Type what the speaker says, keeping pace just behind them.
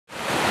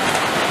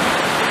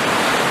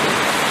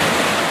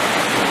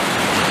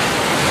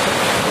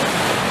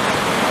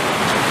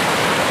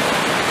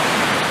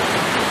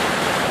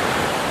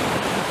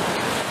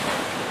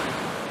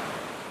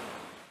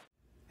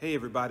Hey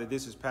everybody,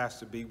 this is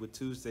Pastor B with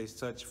Tuesday's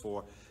Touch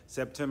for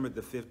September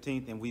the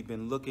 15th, and we've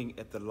been looking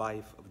at the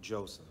life of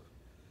Joseph.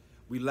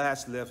 We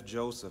last left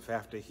Joseph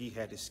after he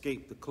had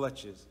escaped the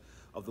clutches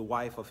of the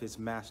wife of his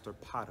master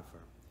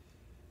Potiphar.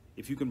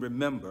 If you can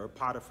remember,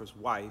 Potiphar's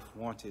wife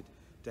wanted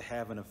to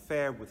have an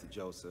affair with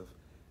Joseph,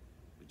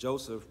 but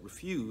Joseph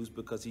refused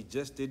because he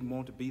just didn't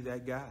want to be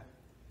that guy.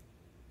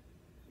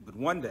 But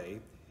one day,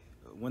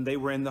 when they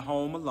were in the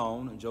home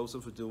alone and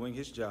Joseph was doing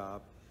his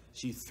job,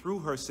 she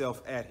threw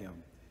herself at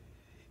him.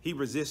 He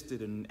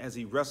resisted, and as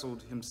he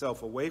wrestled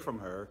himself away from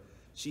her,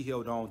 she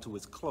held on to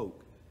his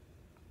cloak.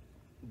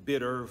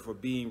 Bitter for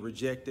being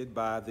rejected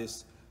by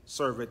this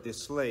servant,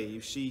 this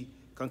slave, she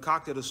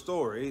concocted a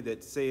story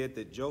that said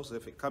that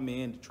Joseph had come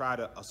in to try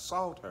to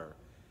assault her,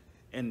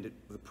 and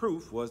the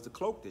proof was the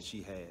cloak that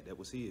she had that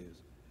was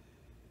his.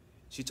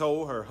 She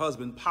told her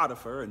husband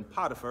Potiphar, and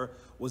Potiphar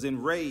was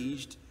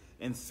enraged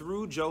and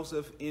threw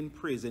Joseph in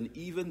prison,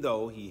 even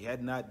though he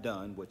had not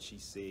done what she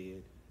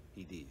said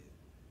he did.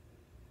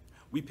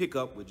 We pick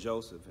up with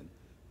Joseph in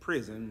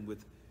prison,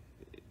 with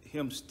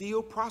him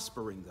still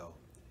prospering, though.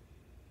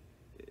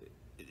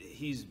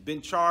 He's been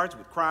charged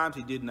with crimes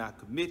he did not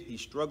commit.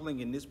 He's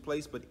struggling in this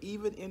place, but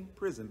even in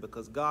prison,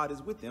 because God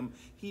is with him,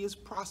 he is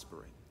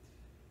prospering.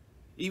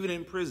 Even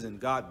in prison,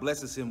 God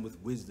blesses him with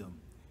wisdom.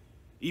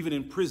 Even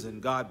in prison,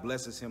 God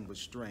blesses him with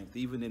strength.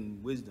 Even in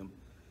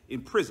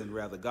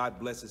prison, God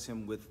blesses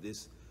him with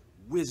this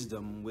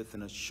wisdom, with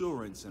an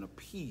assurance and a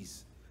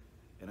peace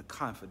and a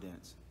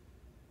confidence.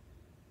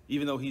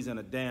 Even though he's in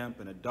a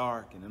damp and a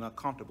dark and an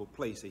uncomfortable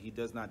place that he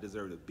does not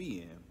deserve to be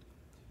in,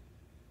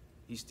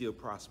 he's still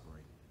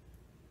prospering.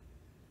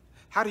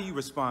 How do you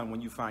respond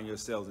when you find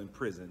yourselves in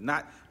prison?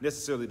 Not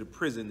necessarily the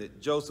prison that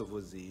Joseph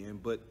was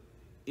in, but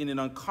in an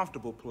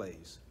uncomfortable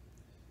place,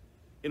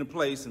 in a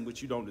place in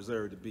which you don't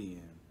deserve to be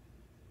in.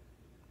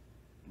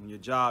 When your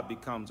job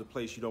becomes a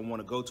place you don't want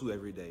to go to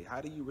every day, how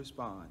do you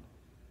respond?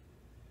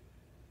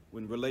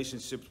 When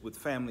relationships with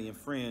family and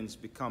friends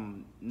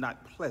become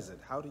not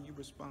pleasant, how do you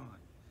respond?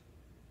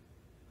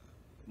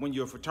 When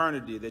your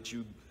fraternity that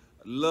you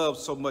love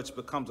so much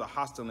becomes a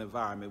hostile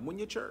environment, when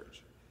your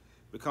church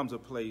becomes a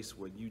place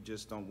where you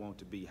just don't want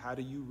to be, how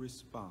do you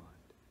respond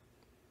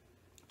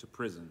to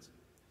prisons?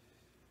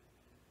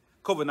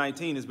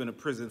 COVID-19 has been a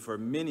prison for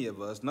many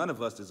of us. None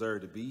of us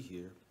deserve to be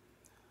here.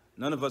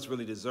 None of us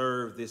really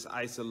deserve this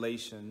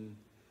isolation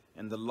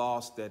and the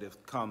loss that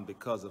have come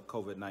because of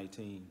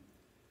COVID-19.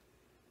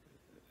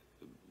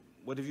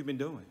 What have you been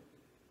doing?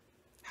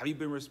 How have you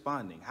been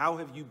responding? How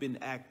have you been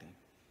acting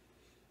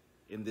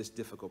in this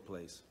difficult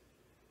place?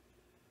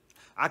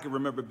 I can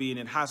remember being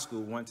in high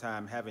school one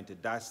time having to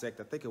dissect,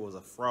 I think it was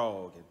a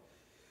frog, and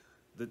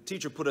the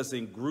teacher put us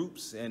in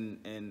groups,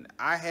 and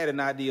I had an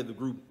idea of the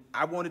group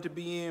I wanted to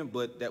be in,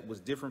 but that was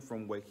different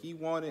from what he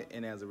wanted,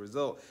 and as a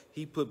result,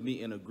 he put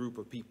me in a group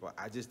of people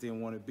I just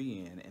didn't want to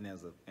be in,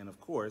 and of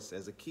course,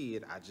 as a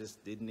kid, I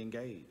just didn't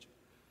engage.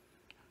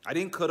 I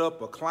didn't cut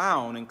up a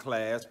clown in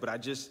class, but I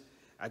just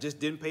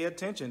didn't pay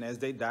attention as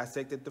they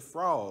dissected the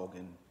frog,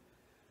 and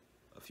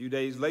a few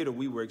days later,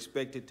 we were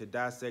expected to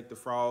dissect the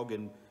frog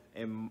and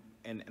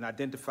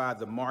identify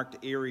the marked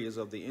areas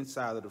of the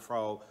inside of the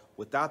frog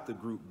without the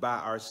group by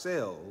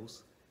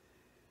ourselves.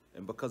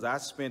 And because I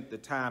spent the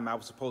time I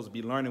was supposed to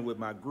be learning with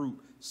my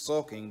group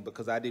sulking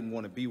because I didn't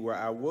want to be where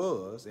I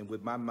was, and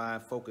with my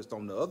mind focused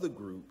on the other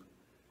group,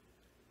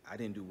 I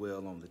didn't do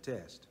well on the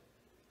test.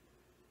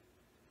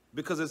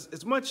 Because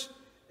as much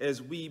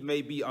as we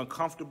may be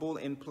uncomfortable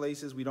in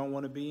places we don't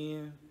want to be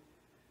in,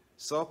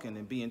 sulking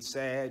and being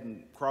sad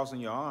and crossing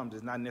your arms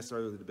is not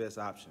necessarily the best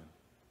option.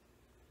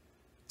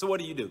 So what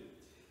do you do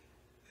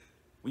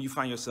when you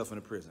find yourself in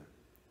a prison?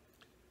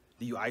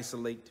 Do you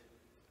isolate?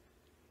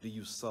 Do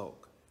you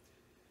sulk?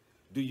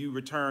 Do you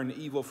return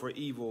evil for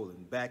evil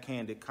and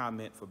backhanded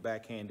comment for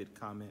backhanded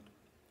comment?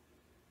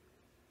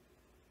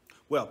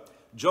 Well,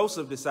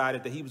 Joseph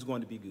decided that he was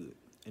going to be good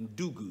and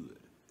do good.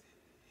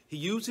 He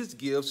used his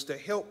gifts to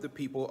help the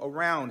people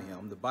around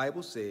him. The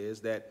Bible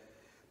says that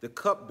the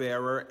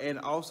cupbearer and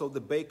also the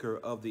baker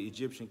of the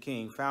Egyptian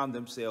king found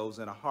themselves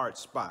in a hard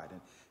spot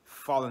and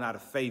fallen out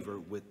of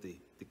favor with the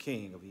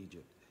king of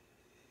Egypt.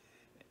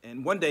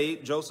 And one day,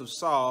 Joseph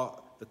saw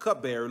the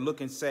cupbearer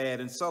looking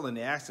sad and sullen.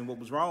 They asked him what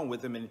was wrong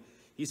with him, and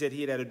he said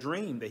he had a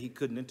dream that he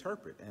couldn't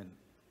interpret. And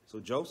so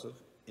Joseph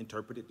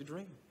interpreted the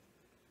dream.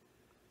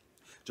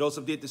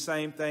 Joseph did the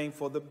same thing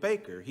for the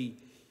baker. He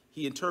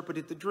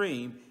interpreted the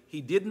dream.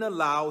 He didn't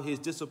allow his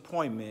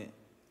disappointment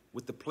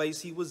with the place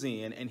he was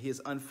in and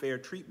his unfair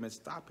treatment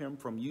stop him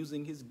from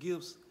using his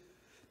gifts,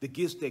 the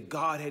gifts that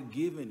God had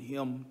given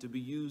him to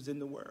be used in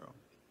the world.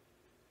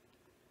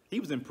 He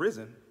was in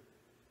prison,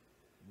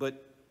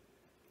 but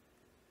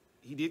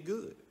he did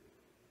good.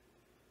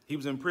 He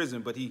was in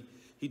prison, but he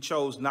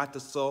chose not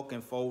to sulk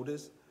and fold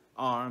his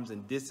arms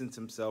and distance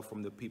himself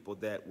from the people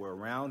that were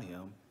around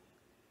him.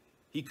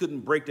 He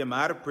couldn't break them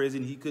out of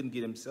prison. He couldn't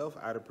get himself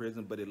out of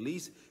prison, but at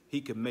least he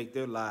could make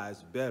their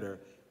lives better.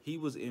 He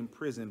was in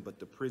prison, but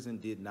the prison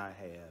did not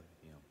have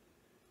him.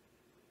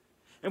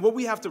 And what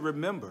we have to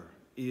remember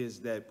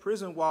is that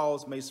prison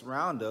walls may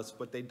surround us,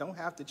 but they don't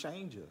have to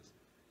change us.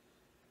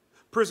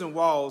 Prison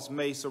walls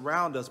may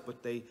surround us,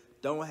 but they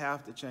don't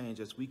have to change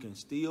us. We can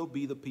still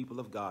be the people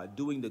of God,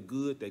 doing the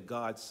good that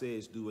God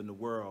says do in the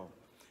world,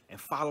 and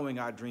following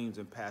our dreams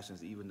and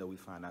passions, even though we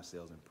find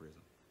ourselves in prison.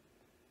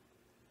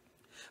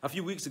 A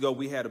few weeks ago,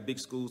 we had a big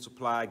school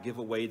supply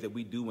giveaway that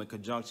we do in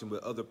conjunction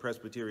with other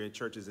Presbyterian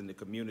churches in the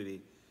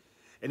community.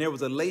 And there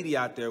was a lady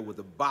out there with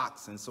a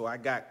box, and so I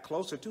got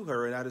closer to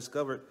her, and I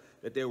discovered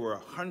that there were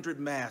 100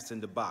 masks in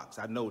the box.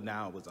 I know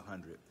now it was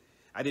 100.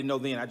 I didn't know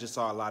then, I just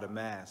saw a lot of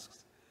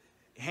masks.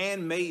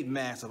 Handmade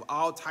masks of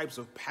all types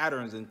of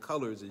patterns and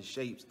colors and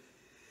shapes.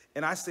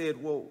 And I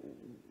said, well,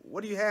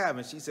 what do you have?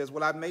 And she says,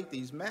 well, I make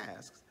these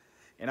masks,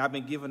 and I've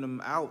been giving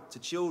them out to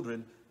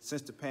children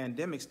since the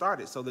pandemic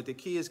started so that the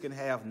kids can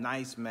have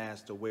nice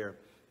masks to wear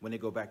when they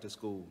go back to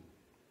school.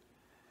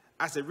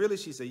 I said, really?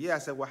 She said, yeah. I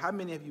said, well, how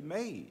many have you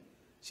made?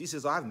 She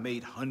says, I've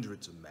made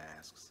hundreds of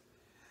masks.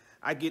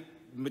 I get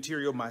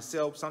material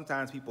myself.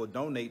 Sometimes people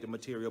donate the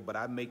material, but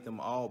I make them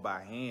all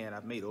by hand.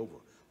 I've made over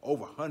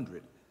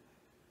 100.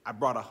 I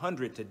brought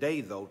 100 today,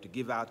 though, to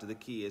give out to the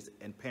kids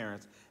and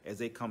parents as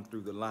they come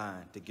through the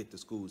line to get the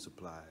school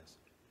supplies.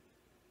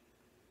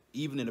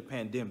 Even in the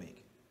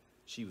pandemic,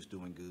 she was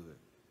doing good.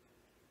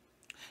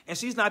 And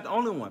she's not the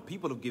only one.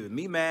 People have given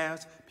me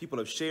masks. People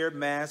have shared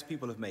masks.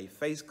 People have made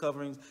face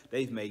coverings.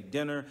 They've made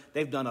dinner.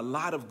 They've done a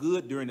lot of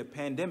good during the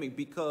pandemic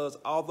because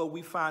although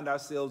we find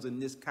ourselves in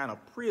this kind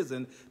of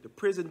prison, the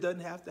prison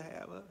doesn't have to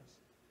have us.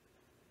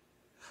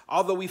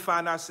 Although we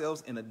find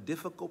ourselves in a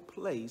difficult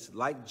place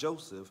like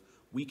Joseph,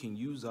 we can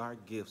use our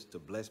gifts to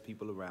bless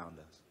people around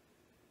us.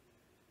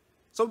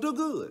 So do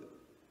good.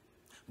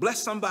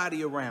 Bless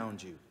somebody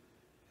around you.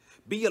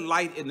 Be a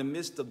light in the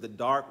midst of the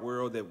dark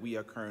world that we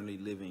are currently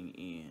living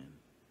in.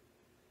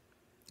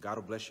 God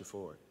will bless you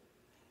for it.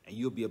 And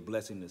you'll be a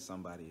blessing to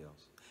somebody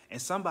else. And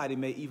somebody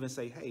may even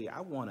say, hey, I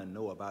want to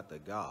know about the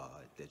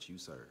God that you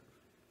serve.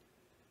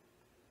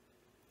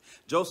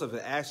 Joseph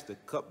had asked the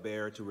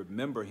cupbearer to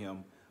remember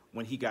him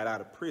when he got out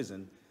of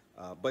prison,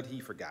 but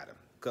he forgot him.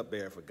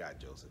 Cupbearer forgot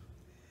Joseph.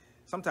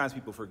 Sometimes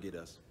people forget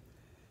us.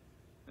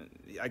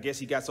 I guess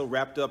he got so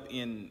wrapped up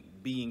in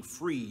being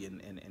free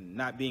and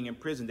not being in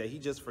prison that he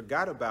just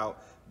forgot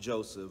about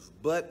Joseph.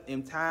 But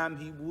in time,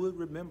 he would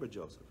remember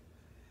Joseph.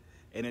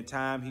 And in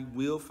time, he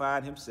will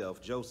find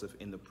himself, Joseph,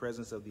 in the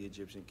presence of the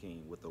Egyptian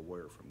king with a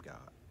word from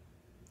God.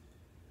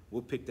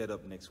 We'll pick that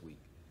up next week.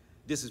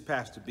 This is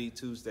Pastor B,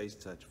 Tuesday's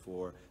Touch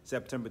for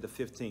September the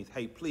 15th.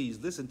 Hey, please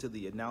listen to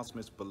the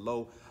announcements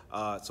below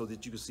so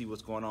that you can see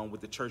what's going on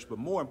with the church. But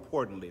more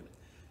importantly,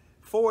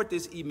 forward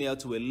this email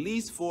to at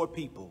least 4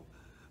 people.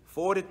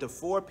 Forward it to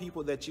 4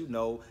 people that you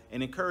know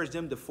and encourage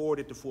them to forward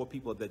it to 4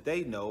 people that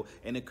they know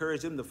and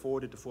encourage them to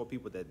forward it to 4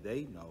 people that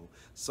they know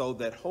so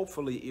that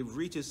hopefully it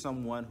reaches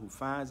someone who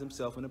finds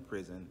himself in a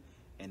prison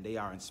and they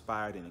are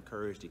inspired and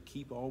encouraged to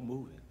keep on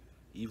moving,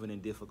 even in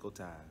difficult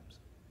times.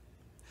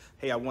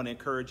 Hey, I want to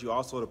encourage you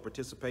also to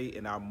participate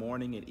in our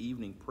morning and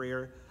evening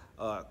prayer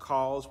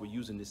calls. We're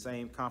using the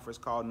same conference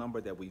call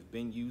number that we've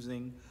been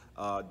using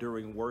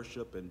during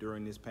worship and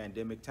during this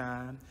pandemic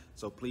time.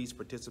 So please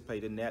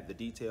participate in that. The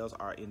details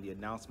are in the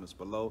announcements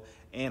below.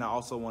 And I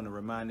also want to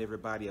remind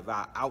everybody of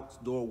our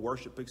outdoor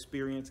worship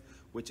experience,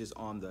 which is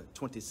on the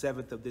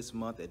 27th of this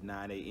month at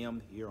 9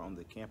 a.m. here on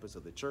the campus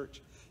of the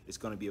church. It's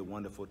going to be a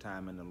wonderful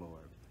time in the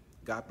Lord.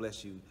 God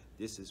bless you.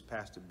 This is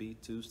Pastor B,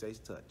 Tuesday's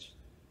Touch.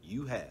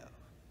 You have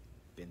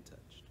been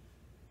touched.